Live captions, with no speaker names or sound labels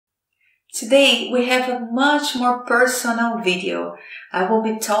Today we have a much more personal video. I will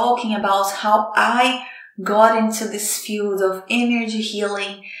be talking about how I got into this field of energy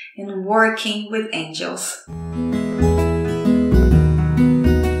healing and working with angels.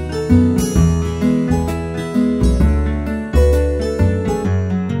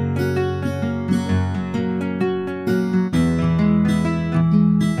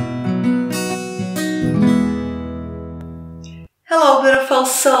 Hello beautiful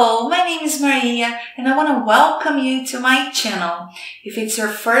soul, my name is Maria and I want to welcome you to my channel. If it's your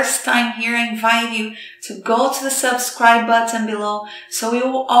first time here, I invite you to go to the subscribe button below so you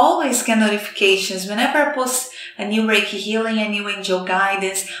will always get notifications whenever I post a new Reiki healing, a new angel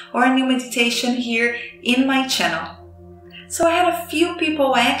guidance or a new meditation here in my channel. So I had a few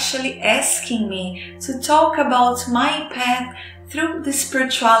people actually asking me to talk about my path through the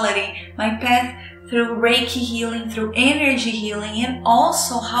spirituality, my path through Reiki healing, through energy healing, and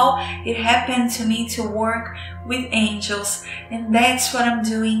also how it happened to me to work with angels. And that's what I'm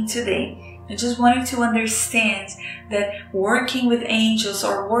doing today. I just wanted to understand that working with angels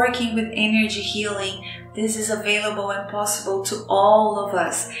or working with energy healing, this is available and possible to all of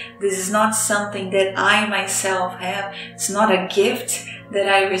us. This is not something that I myself have. It's not a gift that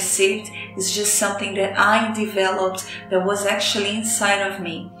I received. It's just something that I developed that was actually inside of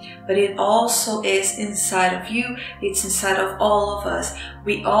me. But it also is inside of you. It's inside of all of us.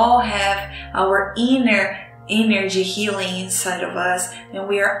 We all have our inner energy healing inside of us, and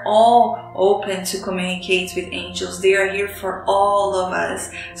we are all open to communicate with angels. They are here for all of us.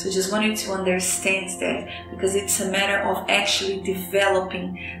 So just wanted to understand that, because it's a matter of actually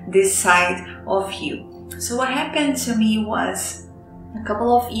developing this side of you. So what happened to me was, a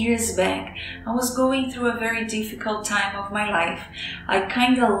couple of years back, I was going through a very difficult time of my life. I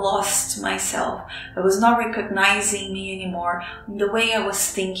kind of lost myself. I was not recognizing me anymore in the way I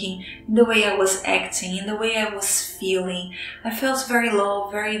was thinking, in the way I was acting, in the way I was feeling. I felt very low,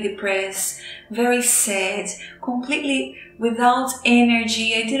 very depressed, very sad, completely without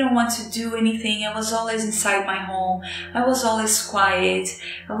energy. I didn't want to do anything. I was always inside my home. I was always quiet.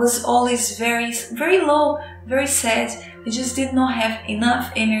 I was always very low, very sad. I just did not have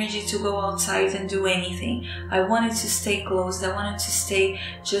enough energy to go outside and do anything. I wanted to stay closed. I wanted to stay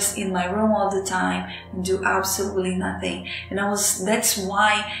just in my room all the time and do absolutely nothing. And that's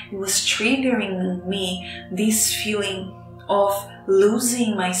why it was triggering me, this feeling of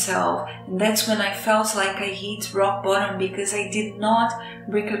losing myself. And that's when I felt like I hit rock bottom, because I did not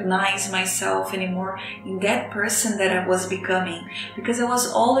recognize myself anymore in that person that I was becoming. Because I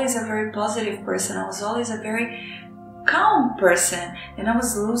was always a very positive person. I was always a very calm person, and I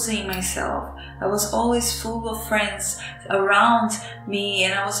was losing myself. I was always full of friends around me,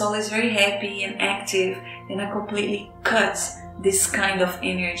 and I was always very happy and active, and I completely cut this kind of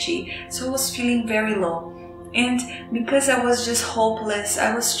energy. So I was feeling very low. And because I was just hopeless,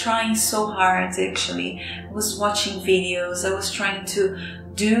 I was trying so hard actually. I was watching videos, I was trying to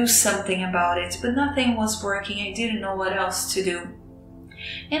do something about it, but nothing was working. I didn't know what else to do.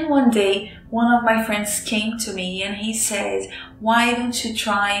 And one day, one of my friends came to me and he said, why don't you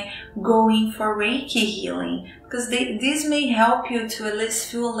try going for Reiki healing? Because this may help you to at least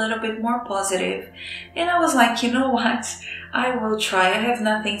feel a little bit more positive. And I was like, you know what? I will try. I have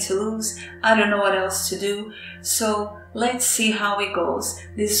nothing to lose. I don't know what else to do. So let's see how it goes.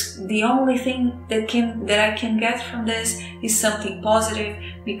 The only thing that I can get from this is something positive,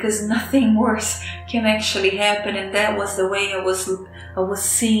 because nothing worse can actually happen. And that was the way I was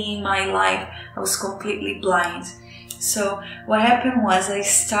seeing my life. I was completely blind. So what happened was, I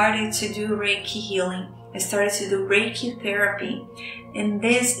started to do Reiki healing. I started to do Reiki therapy. And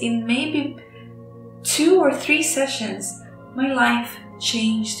in maybe 2 or 3 sessions, my life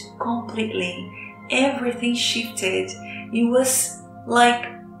changed completely. Everything shifted. It was like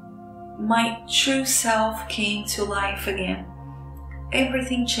my true self came to life again.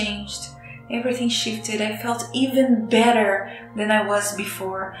 Everything changed. Everything shifted. I felt even better than I was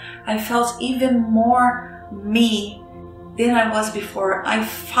before. I felt even more me than I was before. I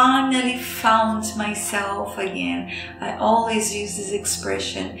finally found myself again. I always use this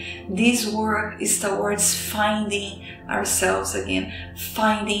expression. This work is towards finding ourselves again,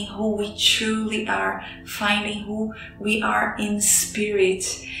 finding who we truly are, finding who we are in spirit.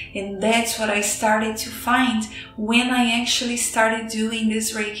 And that's what I started to find when I actually started doing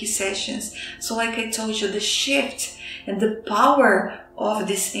these Reiki sessions. So like I told you, the shift and the power of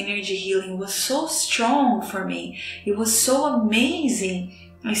this energy healing was so strong for me. It was so amazing.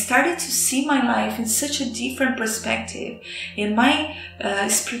 I started to see my life in such a different perspective, and my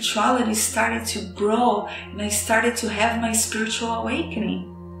spirituality started to grow, and I started to have my spiritual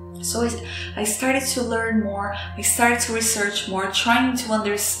awakening. So I started to learn more, I started to research more, trying to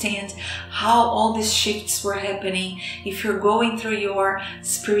understand how all these shifts were happening. If you're going through your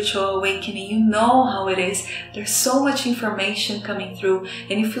spiritual awakening, you know how it is. There's so much information coming through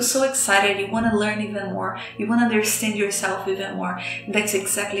and you feel so excited, you want to learn even more, you want to understand yourself even more. And that's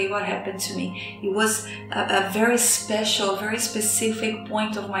exactly what happened to me. It was a very special, very specific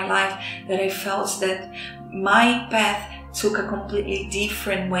point of my life that I felt that my path took a completely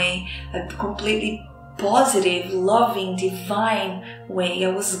different way, a completely positive, loving, divine way. I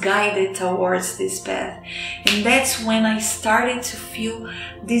was guided towards this path. And that's when I started to feel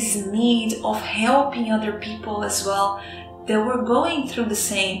this need of helping other people as well that were going through the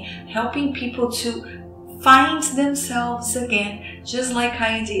same, helping people to find themselves again, just like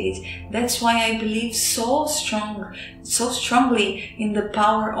I did. That's why I believe so strongly in the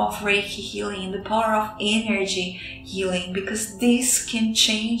power of Reiki healing, in the power of energy healing, because this can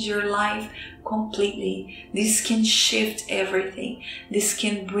change your life completely. This can shift everything. This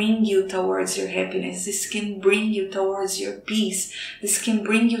can bring you towards your happiness. This can bring you towards your peace. This can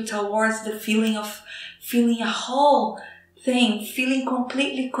bring you towards the feeling of feeling a whole thing, feeling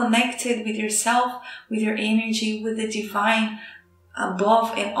completely connected with yourself, with your energy, with the divine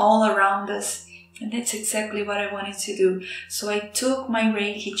above and all around us. And that's exactly what I wanted to do. So I took my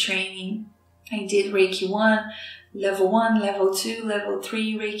Reiki training. I did Reiki 1, Level 2, Level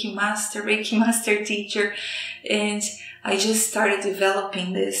 3, Reiki Master Teacher. And I just started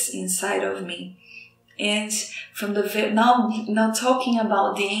developing this inside of me. And from the now talking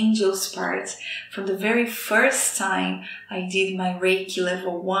about the angels part, from the very first time I did my Reiki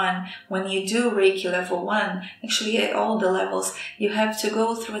level 1, when you do Reiki level 1, actually at all the levels, you have to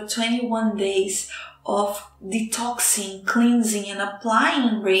go through 21 days of detoxing, cleansing and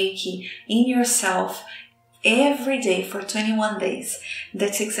applying Reiki in yourself every day for 21 days.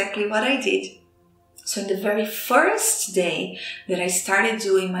 That's exactly what I did. So in the very first day that I started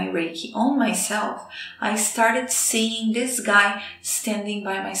doing my Reiki on myself, I started seeing this guy standing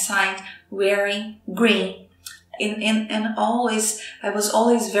by my side wearing green. And always, I was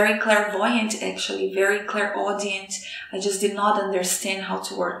always very clairvoyant, actually, very clairaudient. I just did not understand how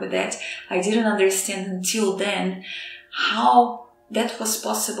to work with that. I didn't understand until then how that was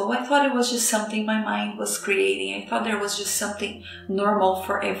possible. I thought it was just something my mind was creating. I thought there was just something normal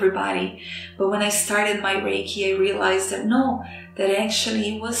for everybody. But when I started my Reiki, I realized that no, that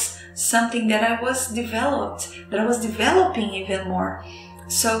actually it was something that I was developing even more.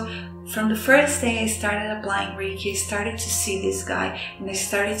 So from the first day I started applying Reiki, I started to see this guy, and I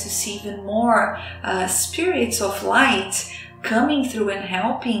started to see even more spirits of light coming through and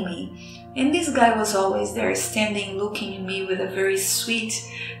helping me. And this guy was always there, standing, looking at me with a very sweet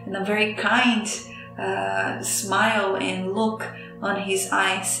and a very kind smile and look on his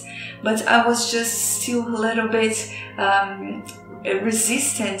eyes. But I was just still a little bit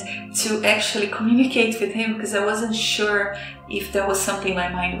resistant to actually communicate with him, because I wasn't sure if that was something my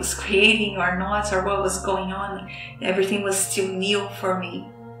mind was creating or not, or what was going on. Everything was still new for me.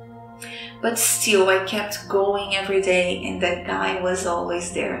 But still, I kept going every day, and that guy was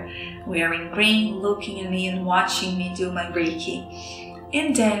always there, wearing green, looking at me and watching me do my Reiki.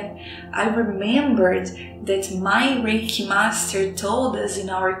 And then I remembered that my Reiki master told us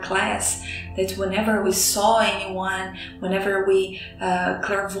in our class that whenever we saw anyone, whenever we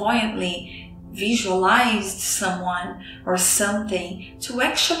clairvoyantly visualized someone or something, to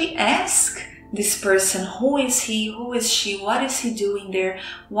actually ask this person, who is he, who is she, what is he doing there,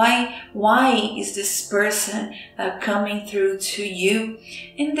 why is this person coming through to you?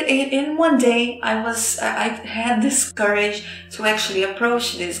 And one day I had this courage to actually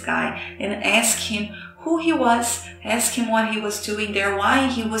approach this guy and ask him who he was, ask him what he was doing there, why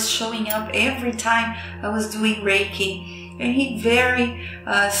he was showing up every time I was doing Reiki. And he very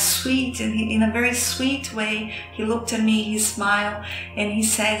sweet, and in a very sweet way, he looked at me, he smiled, and he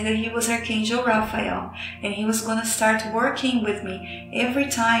said that he was Archangel Raphael, and he was going to start working with me every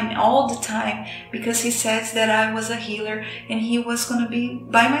time, all the time, because he says that I was a healer, and he was going to be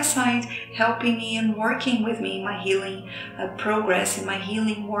by my side, helping me and working with me in my healing progress, in my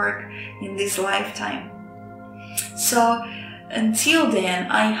healing work in this lifetime. So until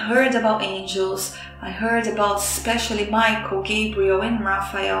then, I heard about angels, I heard about especially Michael, Gabriel and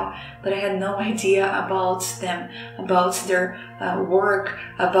Raphael, but I had no idea about them, about their work,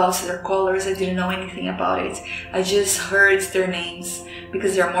 about their colors. I didn't know anything about it. I just heard their names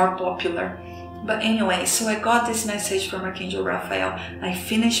because they're more popular. But anyway, so I got this message from Archangel Raphael. I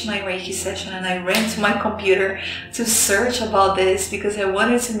finished my Reiki session and I ran to my computer to search about this because I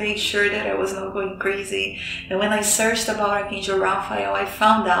wanted to make sure that I was not going crazy. And when I searched about Archangel Raphael, I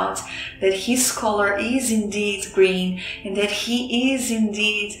found out that his color is indeed green and that he is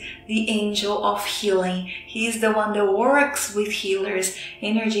indeed the angel of healing. He is the one that works with healers,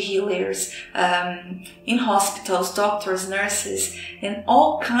 energy healers, in hospitals, doctors, nurses, and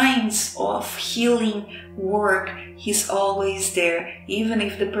all kinds of healing work. He's always there. Even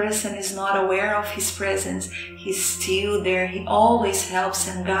if the person is not aware of his presence, he's still there. He always helps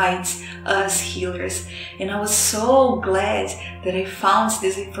and guides us healers. And I was so glad that I found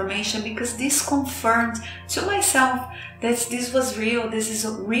this information because this confirmed to myself that this was real, this is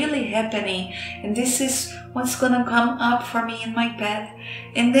really happening, and this is what's gonna come up for me in my path.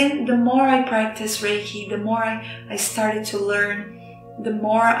 And then the more I practice Reiki, the more I started to learn, the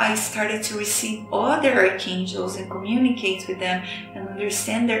more I started to receive other archangels and communicate with them and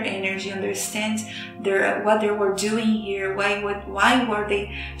understand their energy, understand what they were doing here, why were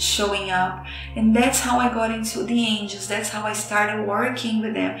they showing up. And that's how I got into the angels. That's how I started working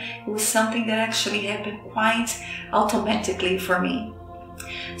with them. It was something that actually happened quite automatically for me.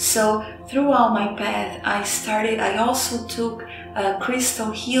 So throughout my path, I also took a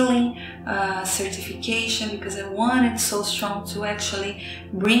crystal healing certification because I wanted so strong to actually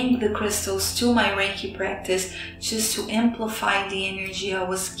bring the crystals to my Reiki practice, just to amplify the energy I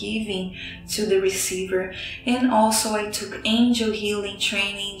was giving to the receiver. And also I took angel healing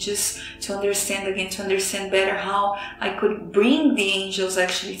training just to understand better how I could bring the angels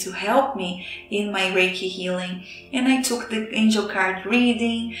actually to help me in my Reiki healing. And I took the angel card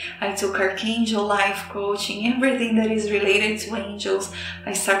reading, I took Archangel life coaching, everything that is related to angels.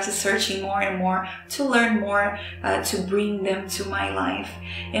 I started searching more and more to learn more, to bring them to my life.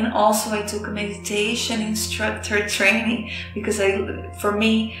 And also I took a meditation instructor training because for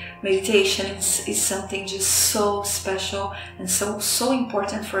me, meditation is something just so special and so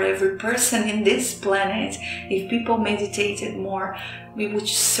important for every person in this planet. If people meditated more, we would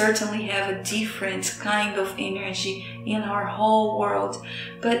certainly have a different kind of energy in our whole world.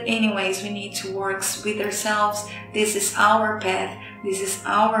 But anyways, we need to work with ourselves. This is our path. This is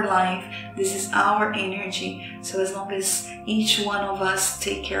our life. This is our energy. So as long as each one of us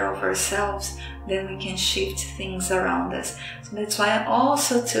take care of ourselves, then we can shift things around us. So that's why I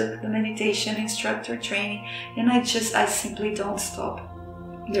also took the meditation instructor training, and I simply don't stop.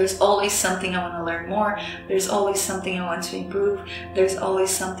 There's always something I want to learn more. There's always something I want to improve. There's always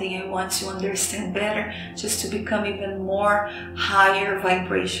something I want to understand better, just to become even more higher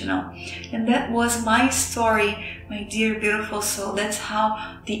vibrational. And that was my story, my dear beautiful soul. That's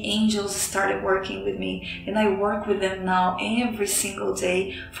how the angels started working with me. And I work with them now every single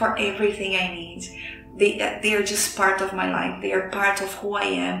day for everything I need. They are just part of my life. They are part of who I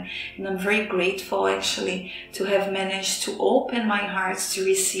am. And I'm very grateful actually to have managed to open my heart to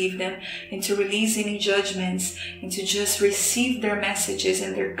receive them and to release any judgments and to just receive their messages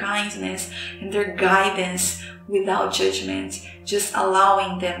and their kindness and their guidance without judgment. Just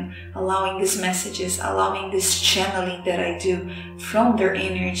allowing these messages, allowing this channeling that I do from their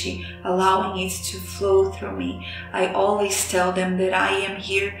energy, allowing it to flow through me. I always tell them that I am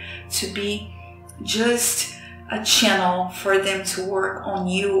here to be just a channel for them to work on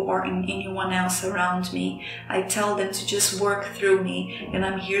you or in anyone else around me. I tell them to just work through me, and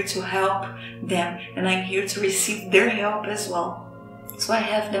I'm here to help them, and I'm here to receive their help as well. So I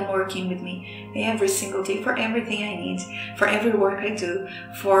have them working with me every single day for everything I need, for every work I do,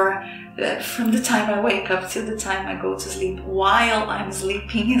 from the time I wake up till the time I go to sleep, while I'm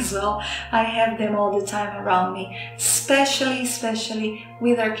sleeping as well. I have them all the time around me, especially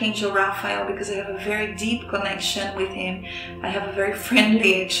with Archangel Raphael, because I have a very deep connection with him. I have a very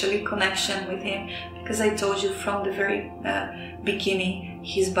friendly actually connection with him, because I told you from the very beginning,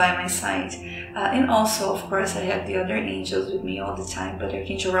 he's by my side. And also, of course, I have the other angels with me all the time, but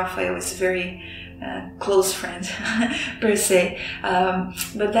Archangel Raphael is a very close friend per se.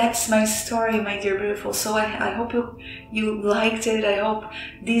 But that's my story, my dear beautiful soul. I hope you liked it. I hope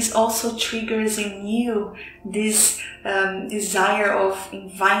this also triggers in you this desire of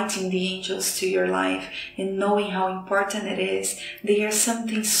inviting the angels to your life and knowing how important it is. They are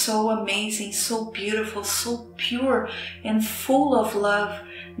something so amazing, so beautiful, so pure and full of love.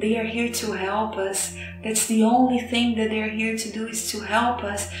 They are here to help us. That's the only thing that they're here to do, is to help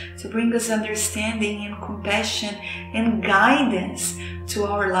us, to bring us understanding and compassion and guidance to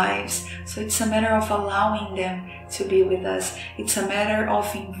our lives. So it's a matter of allowing them to be with us. It's a matter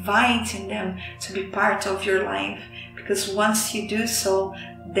of inviting them to be part of your life. Because once you do so,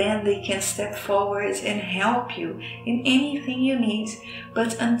 then they can step forward and help you in anything you need.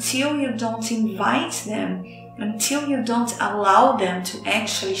 But until you don't invite them, until you don't allow them to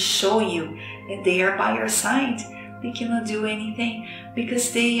actually show you that they are by your side, they cannot do anything,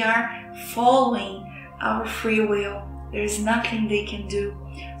 because they are following our free will. There is nothing they can do.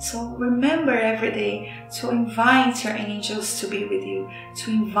 So remember every day to invite your angels to be with you,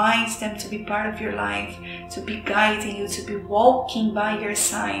 to invite them to be part of your life, to be guiding you, to be walking by your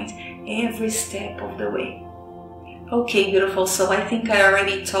side every step of the way. Okay, beautiful soul, I think I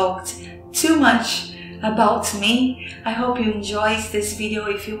already talked too much about me. I hope you enjoyed this video.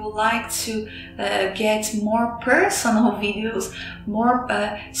 If you would like to get more personal videos, more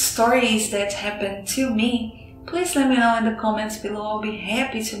stories that happened to me, please let me know in the comments below. I'll be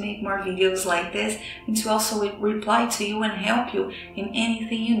happy to make more videos like this and to also reply to you and help you in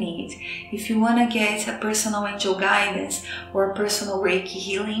anything you need. If you want to get a personal angel guidance or a personal Reiki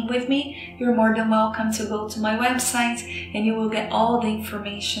healing with me, you're more than welcome to go to my website and you will get all the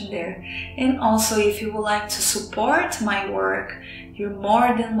information there. And also, if you would like to support my work, you're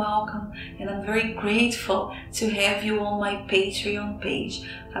more than welcome, and I'm very grateful to have you on my Patreon page.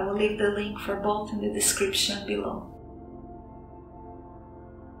 I will leave the link for both in the description below.